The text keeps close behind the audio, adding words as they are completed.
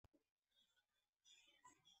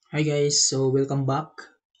Hi guys, so welcome back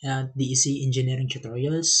at DEC Engineering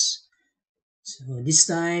Tutorials. So this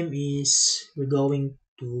time is we're going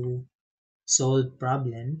to solve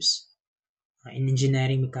problems in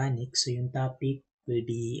engineering mechanics. So yung topic will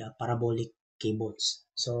be parabolic cables.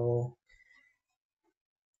 So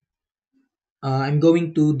I'm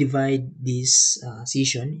going to divide this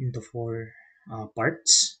session into four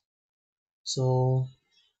parts. So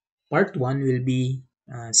part 1 will be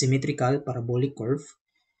symmetrical parabolic curve,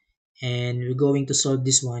 and we're going to solve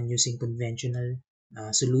this one using conventional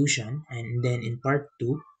solution. And then in part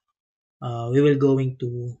 2 we will going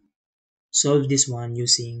to solve this one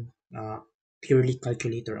using purely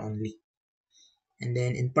calculator only. And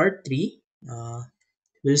then in part 3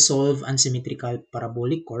 we'll solve unsymmetrical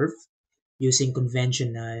parabolic curve using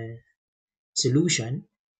conventional solution.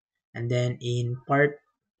 And then in part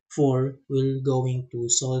 4 we're going to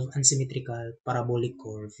solve unsymmetrical parabolic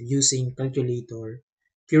curve using calculator,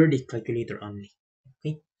 purely calculator only.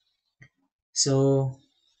 Okay, so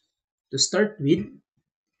to start with,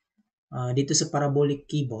 dito sa parabolic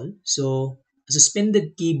cable, so a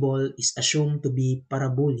suspended cable is assumed to be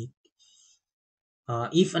parabolic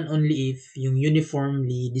if and only if yung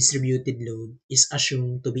uniformly distributed load is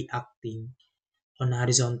assumed to be acting on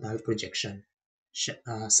horizontal projection,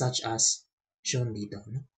 such as shown dito.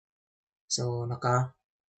 No? So naka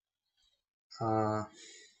uh,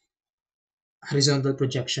 horizontal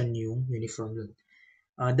projection yung uniform load.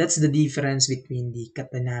 That's the difference between the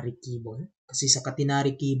catenary cable. Kasi sa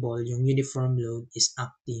catenary cable, yung uniform load is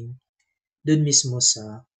acting dun mismo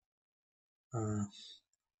sa uh,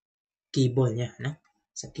 cable niya, no?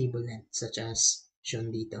 Sa cable length, such as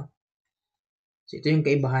shown dito. So, ito yung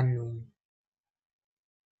kaibahan ng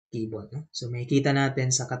cable, no? So, makikita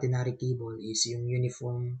natin sa catenary cable is yung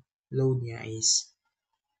uniform load niya is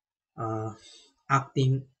uh,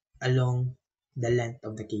 acting along the length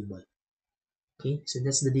of the cable. Okay? So,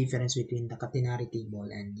 that's the difference between the catenary cable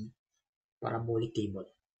and the parabolic cable.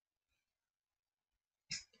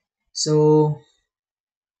 So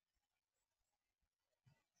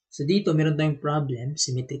dito, meron tayong problem,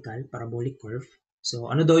 symmetrical, parabolic curve.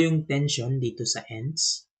 So, ano daw yung tension dito sa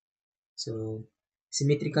ends? So,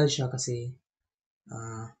 symmetrical siya kasi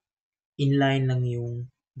uh, inline lang yung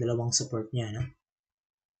dalawang support niya, no?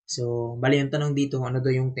 So, bali yung tanong dito, ano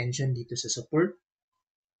daw yung tension dito sa support?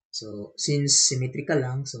 So, since symmetrical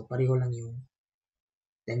lang, so pareho lang yung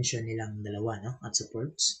tension nilang dalawa, no? At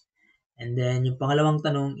supports. And then, yung pangalawang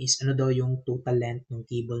tanong is, ano daw yung total length ng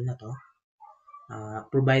cable na to?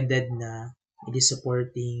 Provided na it is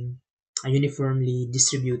supporting a uniformly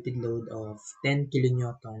distributed load of 10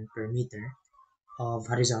 kilonewton per meter of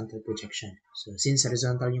horizontal projection. So, since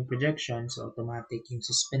horizontal yung projection, so automatic yung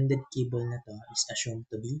suspended cable na to is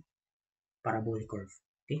assumed to be parabolic curve,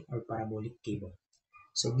 okay, or parabolic cable.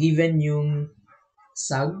 So, given yung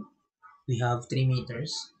sag, we have 3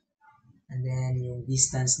 meters. And then, yung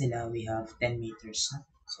distance nila, we have 10 meters.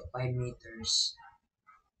 So, 5 meters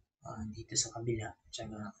dito sa kabila,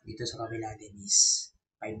 tsaka dito sa kabila din is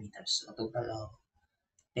 5 meters. So, a total of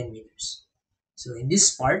 10 meters. So, in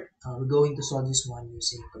this part, we're going to solve this one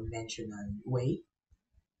using conventional way.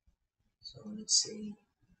 So, let's say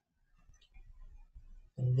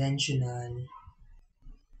conventional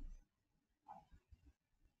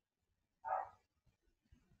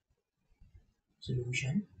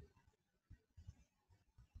solution.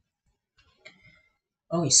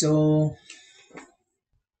 Okay, so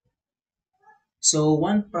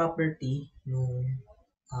one property ng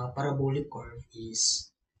parabolic curve is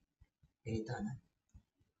ganito na.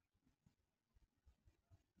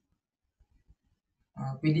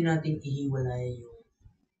 Pwede natin ihiwalay yung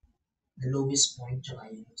the lowest point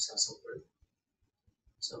tsaka yung sa support.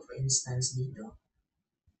 So, for instance, dito,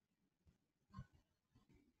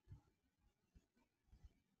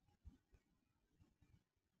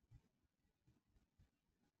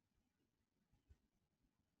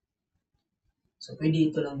 so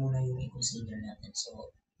pwede ito lang muna yung i-consider natin.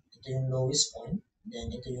 So, ito yung lowest point,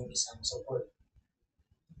 then ito yung isang support.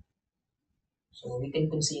 So, we can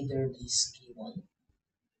consider this K1.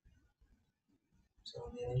 So,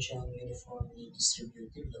 meron siyang uniformly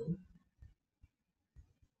distributed load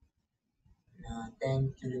na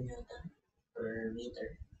 10 kilonewton per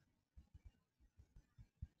meter.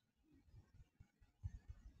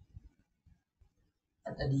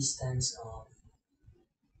 At a distance of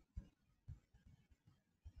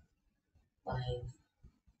 5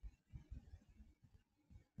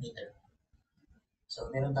 meter. So,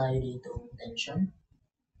 meron tayo dito tension.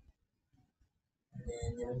 And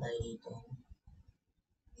then, meron tayo dito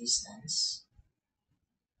distance.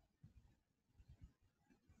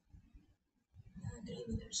 3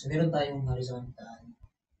 meters. So, meron tayong horizontal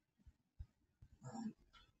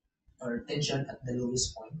or tension at the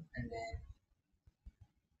lowest point, and then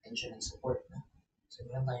tension and support. No? So,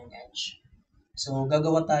 meron tayong edge. So,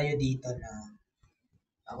 gagawa tayo dito na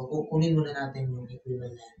kukunin muna natin yung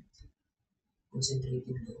equivalent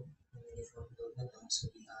concentrated load ng uniform load na to. So,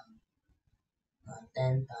 we have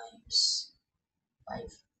 10 times 5.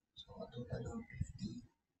 So, a total of 50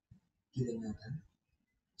 kilonewton.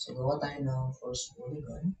 So, gawa tayo ng first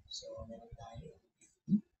polygon. So, meron tayo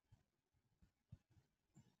 50.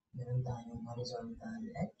 Meron tayong horizontal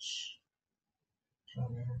edge. So,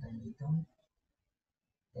 meron tayo dito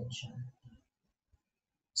tension.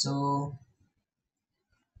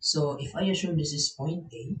 So if I assume this is point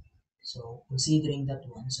A, so considering that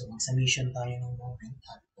one, so mag-summation tayo ng moment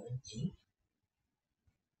at point A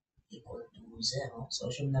equal to 0. So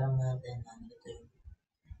assume na lang natin na ito yung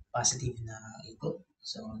positive na ikot.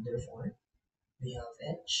 So therefore, we have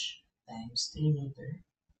h times 3 meter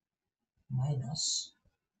minus,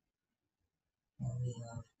 we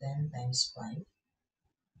have 10 times 5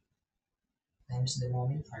 times the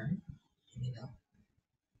moment arm,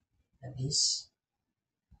 that is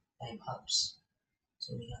 5 halves.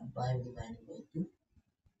 So we have 5 divided by 2.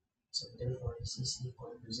 So therefore, this is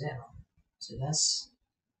equal to 0. So thus,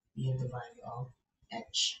 we have the value of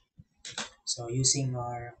h. So using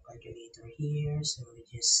our calculator here, so we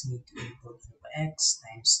just need to input x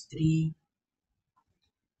times 3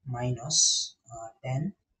 minus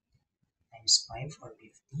 10 times 5 or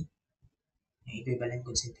 50. Yung equivalent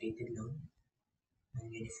concentrated load ng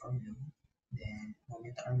uniform load. Then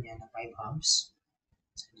moment arm niya na 5 halves.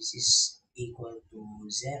 So this is equal to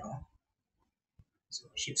 0.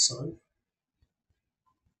 So shift solve.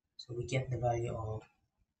 So we get the value of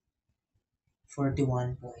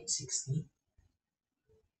 41.67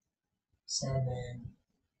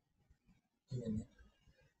 km.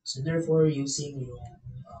 So therefore, using yung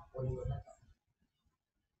polygon na to,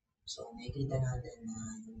 so makikita natin na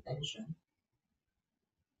yung tension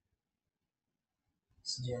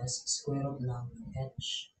is just square root lang ng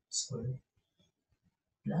h squared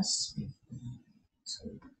plus 50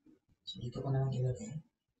 squared. So dito ko na lang ilagay.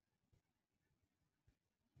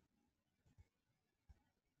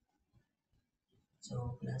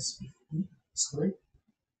 So plus 50 squared.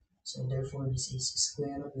 So therefore, this is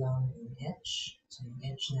square root lang ng h. So yung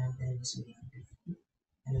h natin is 50.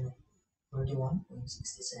 Ano na?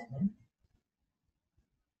 41.67.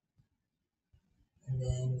 And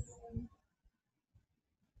then yung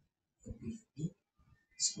 50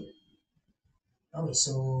 squared. Okay,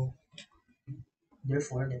 so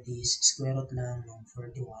therefore, that is square root lang ng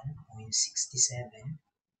 41.67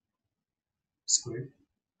 squared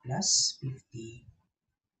plus 50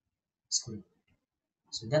 squared.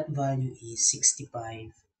 So that value is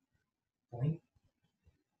 65.09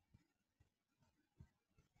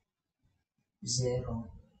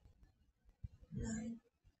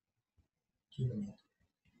 km.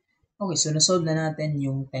 Okay, so nasolve na natin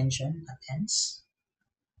yung tension at ends.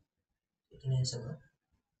 Ito na yung sagot.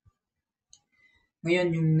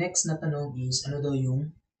 Ngayon, yung next na tanong is, ano daw yung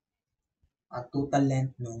total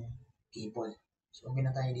length ng cable. So, okay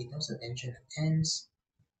na tayo dito sa tension at ends.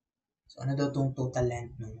 So, ano daw itong total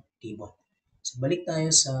length ng cable. So, balik tayo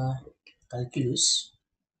sa calculus.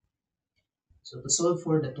 So, to solve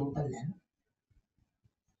for the total length,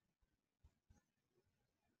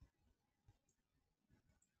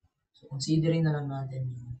 so considering na lang natin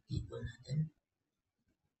yung cable natin.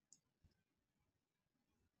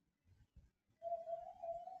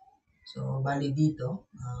 So, bali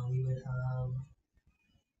dito, we will have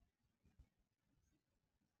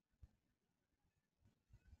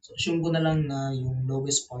so, assume ko na lang na yung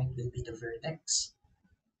lowest point will be the vertex.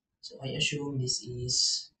 So, I assume this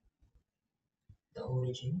is the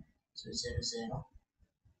origin. So, 0, 0.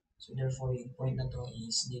 So, therefore, yung point na to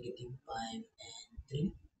is negative 5 and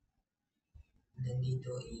 3. And then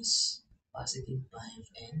dito is positive 5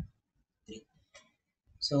 and 3.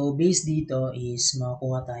 So, base dito is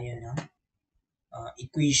makakuha tayo ng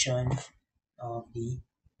equation of the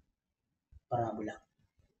parabola.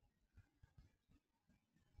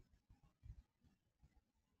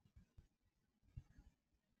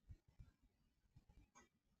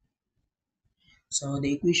 So,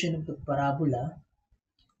 the equation of the parabola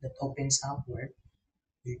that opens upward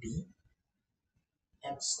will be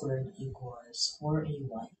x squared equals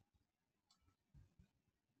 4ay.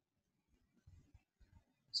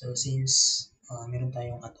 So, since meron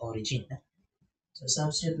tayong at origin, so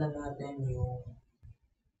substitute lang natin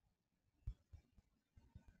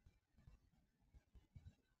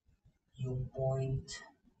yung point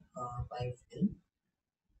 53.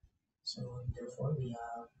 So therefore we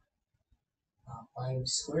have 5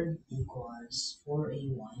 squared equals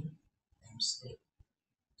 4ay times 3.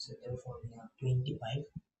 So therefore we have 25,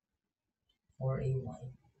 4a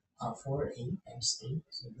times 3.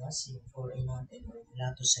 So plus yung 4a natin or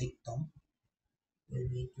latus rectum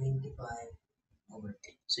will be 25 over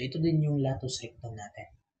 3. So ito din yung latus rectum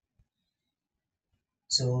natin.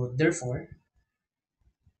 So therefore,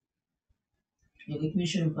 yung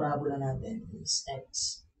equation ng parabola natin is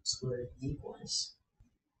x squared equals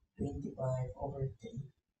 25 over 3.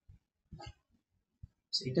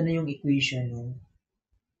 So ito na yung equation ng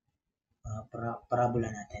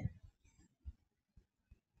parabola natin.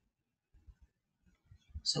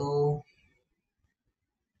 So,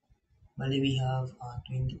 bali we have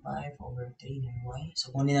 25 over 3 ng y.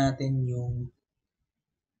 So, kunin natin yung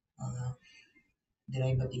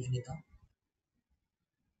derivative nito.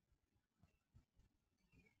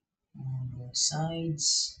 Both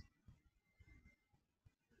sides.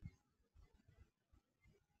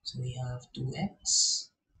 So, we have 2x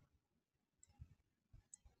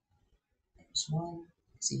times 1.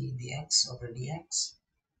 See dx over dx.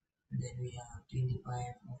 And then we have 25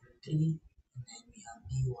 over 3. And then we have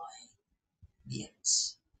dy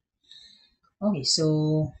dx. Okay, so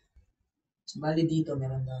bali dito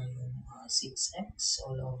meron tayong 6x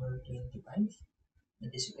all over 25.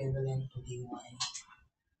 That is equivalent to dy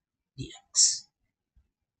dx.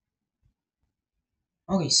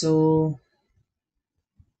 Okay, so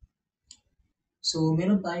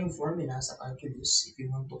meron tayong formula sa calculus if you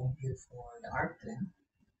want to compute for the arc length.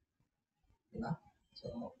 Diba?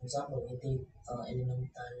 So, for example, we take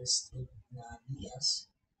elemental strip na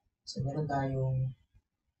ds. So, meron tayong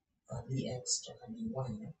dx tsaka dy. No?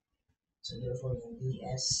 So, therefore, yung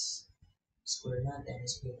ds square natin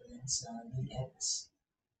is equivalent sa dx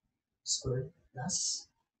squared plus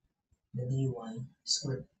the dy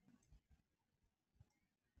squared.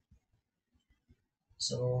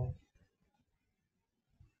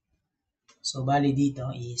 So bali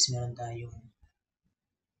dito is meron tayong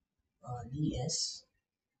ds,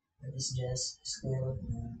 that is just square root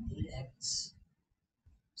ng dx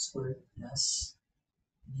squared plus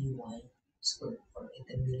dy squared, or it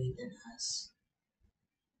can be written as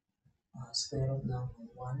square root ng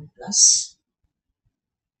 1 plus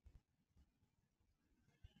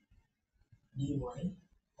dy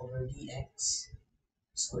over dx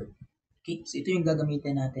squared. Okay, so ito yung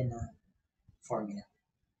gagamitin natin na formula.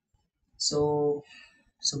 So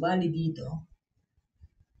bali dito,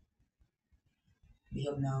 we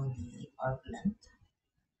have now the arc length.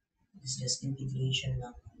 It's just integration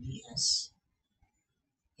ng ds,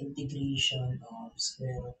 integration of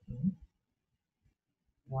square root ng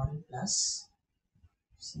 1 plus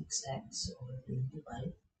 6x over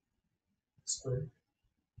 25 squared.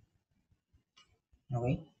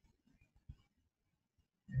 Okay?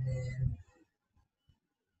 And then,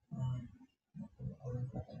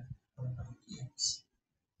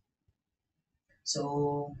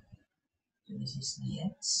 so this is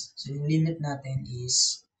dx. So yung limit natin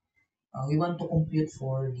is, we want to compute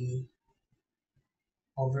for the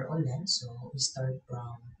overall length. So we start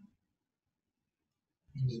from,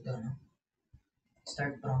 dito, no?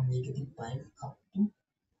 Start from negative 5 up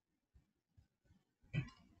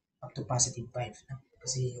to positive 5. No?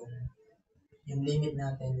 Kasi yung limit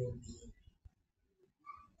natin will be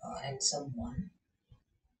x sub 1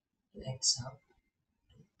 to x sub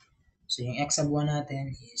 2. So yung x sub 1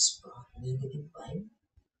 natin is from negative 5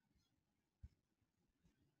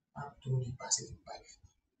 up to the positive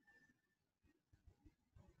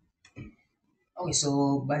 5. Okay,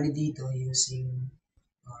 so bali dito using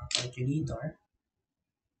calculator.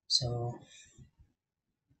 So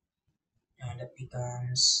that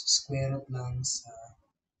becomes square root lang sa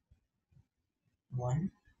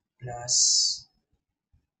 1 plus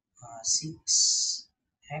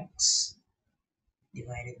 6x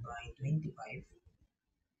divided by 25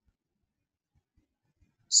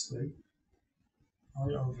 squared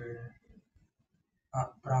all over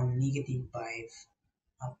from negative 5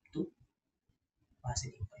 up to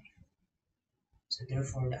positive 5. So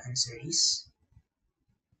therefore the answer is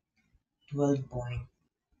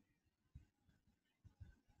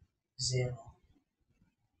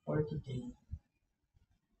 12.043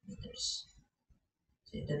 meters.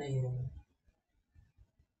 So ito na yung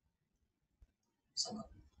sagot.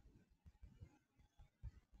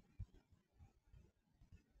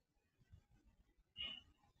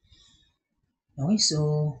 Okay,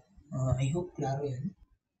 so I hope klaro yan.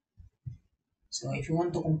 So if you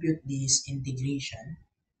want to compute this integration,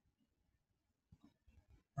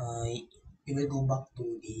 you will go back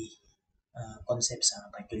to the concept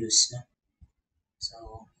sa calculus. No?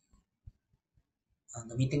 So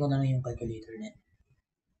Gamitin ko na lang yung calculator din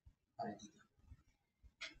para dito.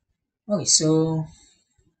 Okay, so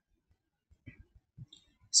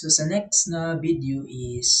sa next na video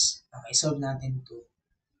is i-solve natin to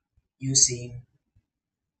using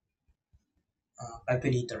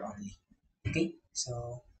calculator only. Okay,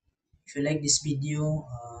 so if you like this video,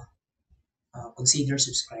 consider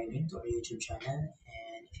subscribing to our YouTube channel,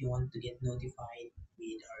 and if you want to get notified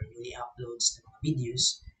with our newly uploads na mga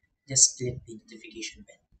videos, just click the notification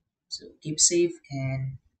bell. So keep safe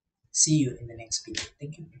and see you in the next video.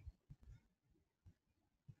 Thank you.